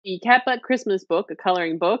the Cat Butt Christmas book, a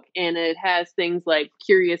coloring book, and it has things like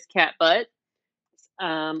Curious Cat Butt,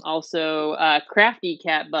 also Crafty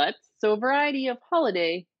Cat Butts. So a variety of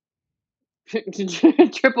holiday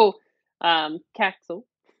triple caxel.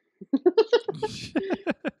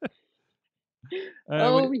 We,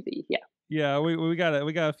 Oh, really? Yeah. yeah, we got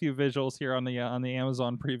a few visuals here on the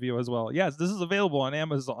Amazon preview as well. Yes, this is available on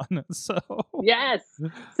Amazon. So Yes.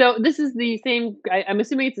 So this is the same. I'm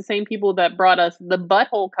assuming it's the same people that brought us the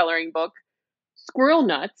Butthole coloring book, Squirrel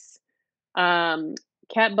Nuts, um,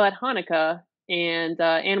 Cat Butt Hanukkah, and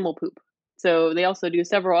Animal Poop. So they also do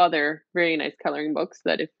several other very nice coloring books.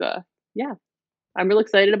 That if yeah, I'm real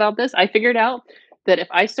excited about this. I figured out that if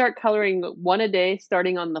I start coloring one a day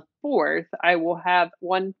starting on the 4th, I will have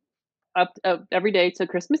one up every day to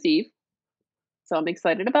Christmas Eve. So I'm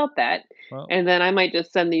excited about that. well, And then I might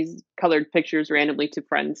just send these colored pictures randomly to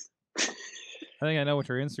friends. I think I know what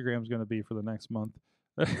your Instagram is going to be for the next month.